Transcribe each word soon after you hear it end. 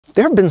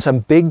There have been some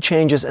big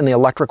changes in the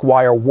electric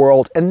wire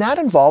world, and that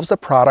involves a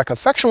product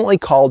affectionately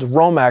called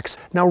Romex.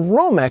 Now,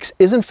 Romex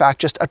is in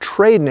fact just a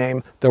trade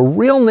name. The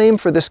real name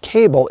for this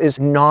cable is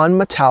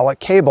non-metallic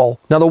cable.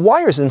 Now, the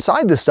wires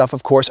inside this stuff,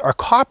 of course, are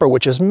copper,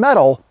 which is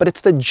metal, but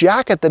it's the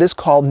jacket that is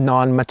called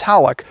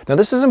non-metallic. Now,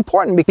 this is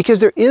important because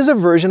there is a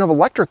version of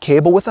electric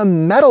cable with a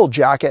metal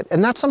jacket,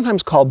 and that's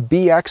sometimes called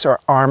BX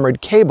or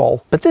armored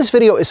cable. But this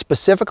video is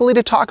specifically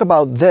to talk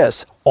about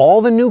this,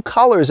 all the new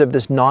colors of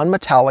this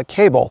non-metallic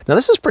cable. Now,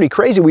 this is pretty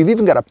crazy. We've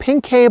even got a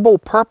pink cable,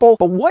 purple,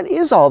 but what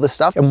is all this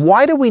stuff and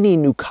why do we need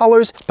new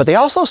colors? But they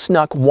also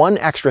snuck one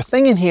extra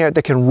thing in here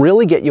that can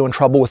really get you in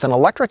trouble with an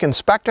electric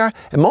inspector,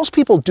 and most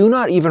people do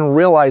not even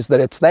realize that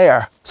it's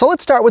there. So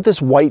let's start with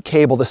this white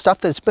cable, the stuff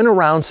that's been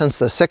around since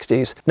the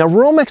 60s. Now,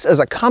 Romex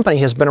as a company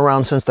has been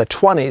around since the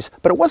 20s,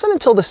 but it wasn't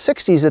until the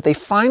 60s that they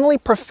finally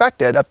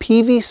perfected a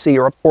PVC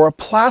or a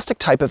plastic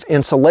type of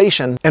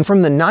insulation. And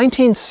from the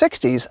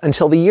 1960s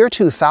until the year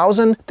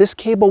 2000, this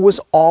cable was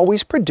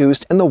always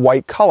produced in the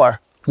white color.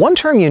 One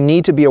term you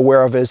need to be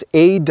aware of is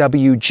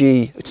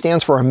AWG. It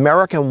stands for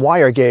American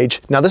Wire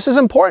Gauge. Now, this is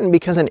important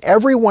because in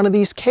every one of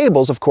these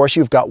cables, of course,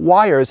 you've got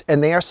wires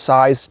and they are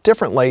sized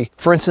differently.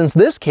 For instance,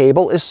 this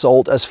cable is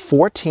sold as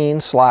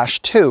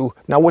 14/2.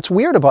 Now, what's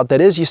weird about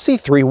that is you see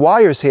 3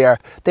 wires here.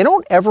 They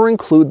don't ever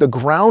include the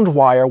ground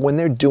wire when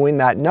they're doing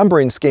that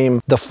numbering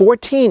scheme. The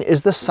 14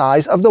 is the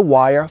size of the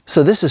wire,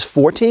 so this is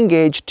 14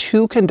 gauge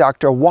 2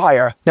 conductor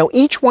wire. Now,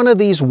 each one of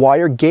these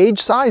wire gauge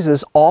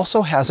sizes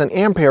also has an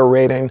ampere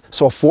rating,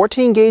 so a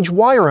 14 gauge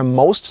wire in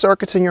most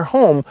circuits in your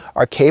home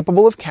are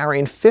capable of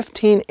carrying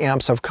 15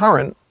 amps of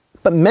current.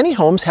 But many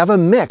homes have a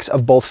mix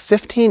of both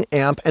 15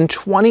 amp and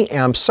 20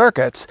 amp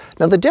circuits.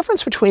 Now, the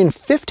difference between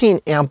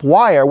 15 amp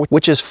wire,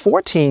 which is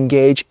 14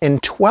 gauge,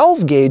 and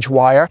 12 gauge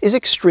wire is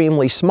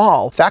extremely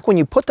small. In fact, when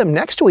you put them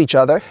next to each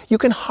other, you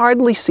can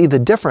hardly see the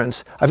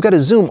difference. I've got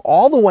to zoom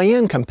all the way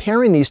in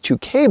comparing these two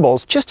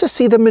cables just to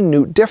see the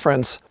minute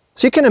difference.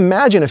 So you can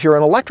imagine if you're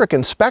an electric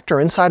inspector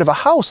inside of a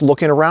house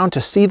looking around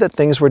to see that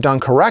things were done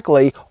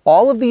correctly,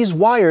 all of these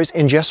wires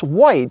in just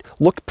white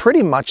looked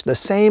pretty much the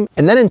same.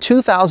 And then in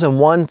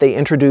 2001, they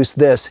introduced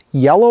this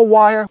yellow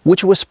wire,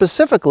 which was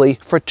specifically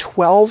for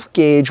 12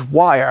 gauge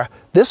wire.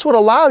 This would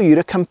allow you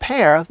to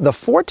compare the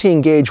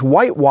 14 gauge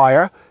white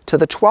wire to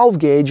the 12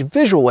 gauge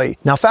visually.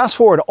 Now, fast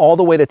forward all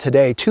the way to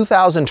today,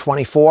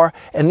 2024,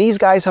 and these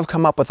guys have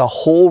come up with a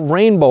whole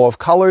rainbow of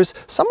colors,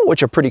 some of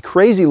which are pretty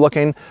crazy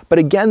looking, but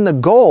again, the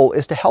goal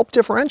is to help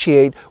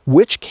differentiate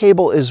which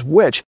cable is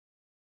which.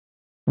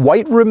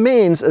 White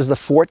remains as the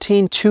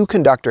 14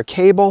 2-conductor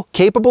cable,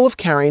 capable of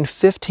carrying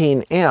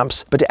 15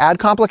 amps. But to add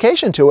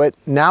complication to it,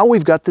 now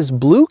we've got this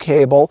blue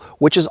cable,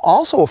 which is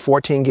also a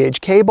 14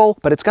 gauge cable,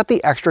 but it's got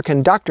the extra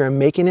conductor,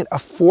 making it a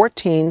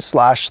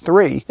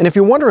 14/3. And if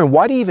you're wondering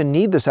why do you even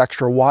need this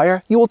extra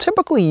wire, you will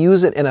typically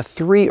use it in a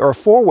 3 or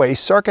 4-way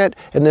circuit,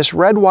 and this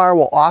red wire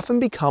will often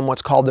become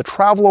what's called the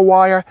traveler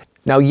wire.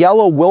 Now,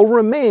 yellow will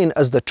remain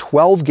as the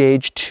 12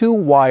 gauge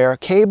 2-wire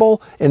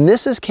cable, and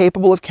this is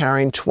capable of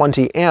carrying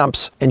 20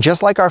 amps. And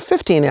just like our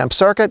 15 amp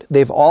circuit,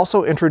 they've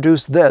also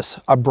introduced this,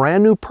 a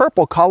brand new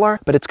purple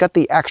color, but it's got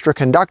the extra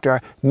conductor,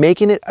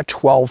 making it a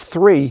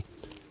 12/3.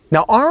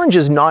 Now, orange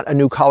is not a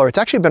new color. It's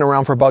actually been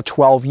around for about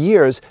 12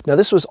 years. Now,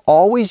 this was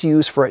always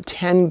used for a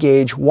 10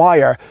 gauge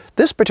wire.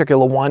 This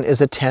particular one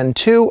is a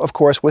 10/2, of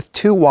course, with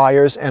 2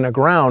 wires and a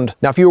ground.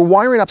 Now, if you were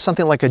wiring up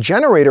something like a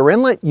generator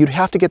inlet, you'd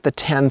have to get the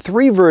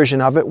 10/3 version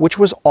of it, which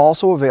was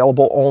also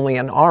available only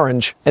in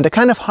orange. And to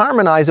kind of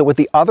harmonize it with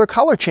the other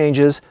color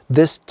changes,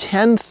 this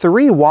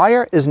 10/3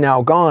 wire is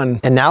now gone.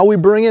 And now we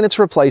bring in its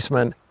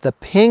replacement, the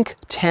pink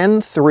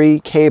 10/3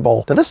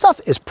 cable. Now, this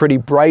stuff is pretty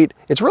bright.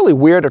 It's really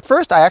weird. At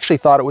first, I actually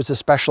thought it was a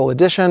special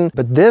edition,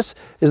 but this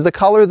is the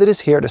color that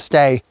is here to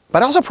stay.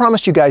 But I also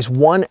promised you guys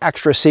one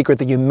extra secret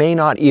that you may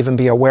not even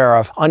be aware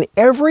of. On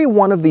every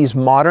one of these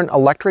modern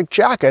electric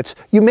jackets,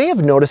 you may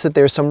have noticed that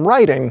there's some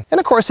writing. And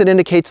of course, it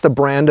indicates the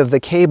brand of the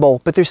cable,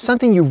 but there's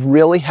something you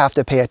really have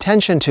to pay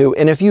attention to.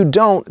 And if you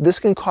don't, this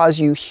can cause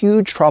you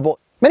huge trouble.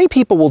 Many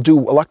people will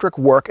do electric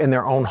work in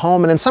their own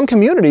home, and in some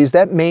communities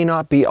that may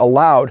not be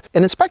allowed.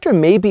 An inspector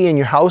may be in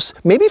your house,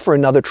 maybe for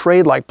another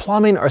trade like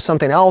plumbing or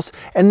something else,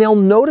 and they'll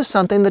notice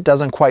something that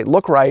doesn't quite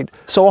look right.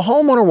 So a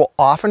homeowner will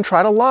often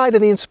try to lie to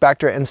the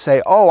inspector and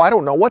say, oh, I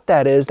don't know what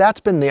that is, that's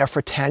been there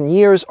for 10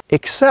 years.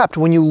 Except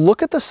when you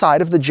look at the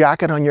side of the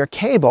jacket on your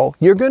cable,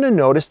 you're going to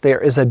notice there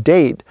is a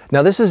date.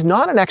 Now, this is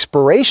not an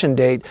expiration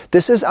date,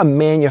 this is a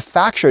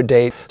manufacture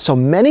date. So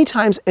many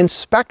times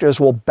inspectors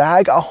will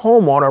bag a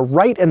homeowner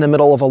right in the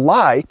middle of a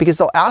lie because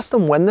they'll ask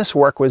them when this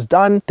work was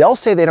done. They'll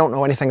say they don't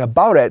know anything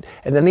about it,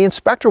 and then the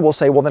inspector will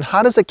say, well, then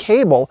how does a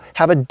cable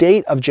have a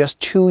date of just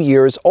 2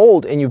 years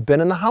old and you've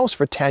been in the house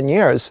for 10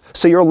 years?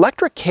 So your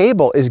electric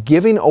cable is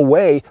giving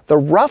away the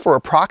rough or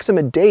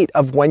approximate date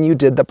of when you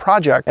did the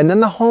project, and then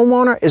the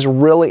homeowner is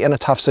really in a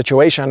tough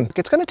situation.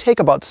 It's going to take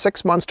about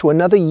 6 months to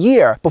another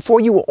year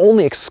before you will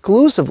only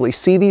exclusively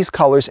see these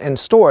colors in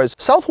stores.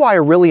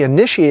 Southwire really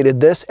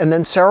initiated this, and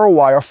then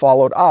Wire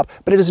followed up,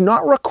 but it is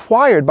not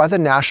required by the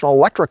National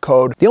electric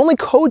code, the only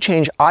code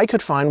change I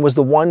could find was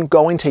the one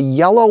going to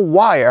yellow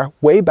wire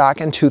way back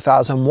in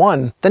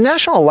 2001. The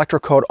National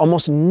Electric Code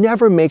almost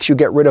never makes you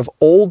get rid of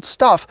old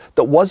stuff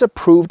that was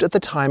approved at the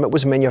time it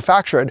was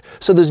manufactured,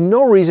 so there's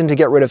no reason to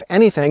get rid of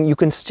anything. You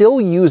can still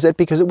use it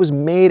because it was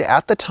made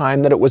at the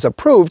time that it was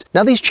approved.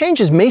 Now, these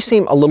changes may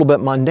seem a little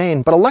bit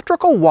mundane, but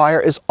electrical wire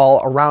is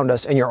all around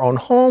us in your own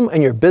home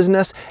and your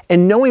business,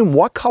 and knowing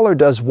what color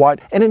does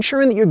what and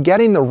ensuring that you're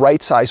getting the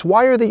right size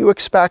wire that you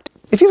expect.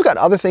 If you've got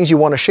other things you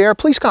want to share,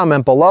 please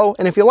comment below,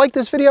 and if you like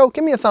this video,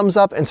 give me a thumbs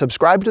up and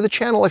subscribe to the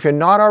channel if you're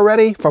not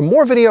already for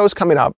more videos coming up.